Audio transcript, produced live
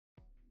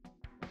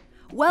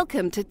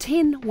Welcome to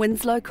 10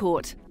 Winslow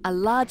Court, a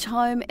large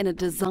home in a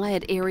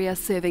desired area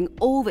serving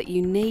all that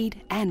you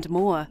need and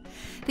more.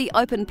 The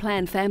open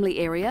plan family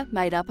area,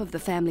 made up of the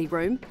family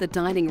room, the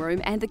dining room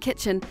and the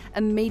kitchen,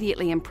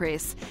 immediately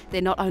impress.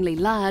 They're not only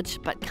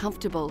large but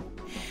comfortable.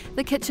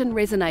 The kitchen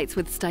resonates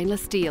with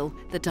stainless steel,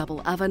 the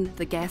double oven,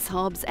 the gas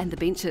hobs and the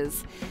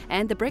benches.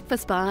 And the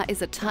breakfast bar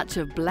is a touch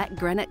of black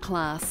granite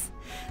class.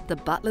 The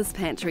butler's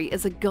pantry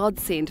is a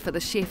godsend for the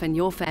chef and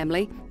your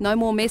family. No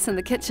more mess in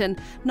the kitchen,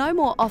 no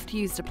more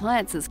oft-used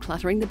appliances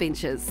cluttering the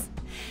benches.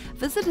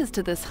 Visitors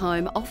to this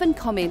home often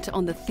comment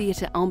on the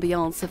theatre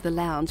ambiance of the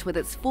lounge with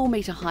its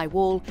 4-metre high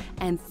wall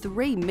and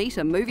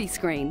 3-metre movie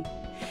screen.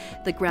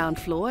 The ground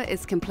floor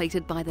is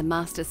completed by the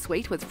master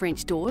suite with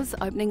French doors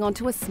opening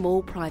onto a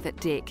small private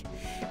deck.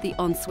 The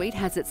ensuite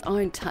has its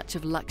own touch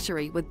of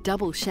luxury with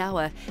double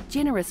shower,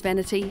 generous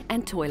vanity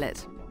and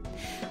toilet.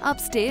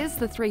 Upstairs,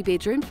 the 3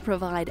 bedrooms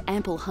provide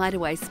ample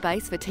hideaway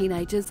space for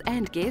teenagers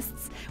and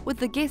guests, with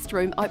the guest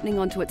room opening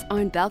onto its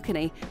own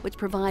balcony, which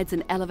provides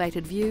an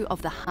elevated view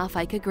of the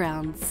half-acre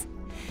grounds.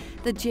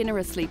 The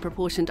generously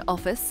proportioned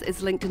office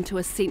is linked into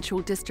a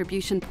central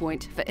distribution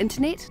point for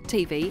internet,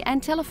 TV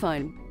and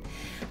telephone.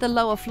 The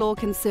lower floor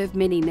can serve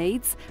many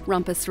needs: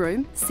 rumpus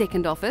room,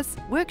 second office,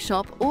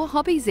 workshop or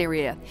hobbies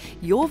area.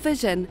 Your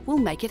vision will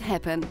make it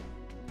happen.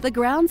 The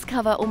grounds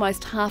cover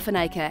almost half an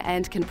acre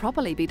and can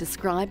properly be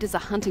described as a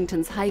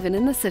Huntington's haven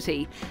in the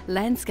city,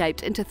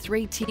 landscaped into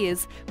 3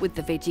 tiers with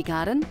the veggie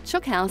garden,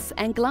 chook house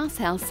and glass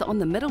house on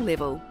the middle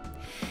level.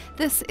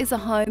 This is a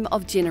home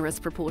of generous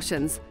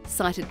proportions,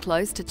 sited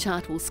close to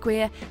Chartwell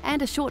Square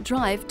and a short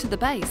drive to the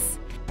base.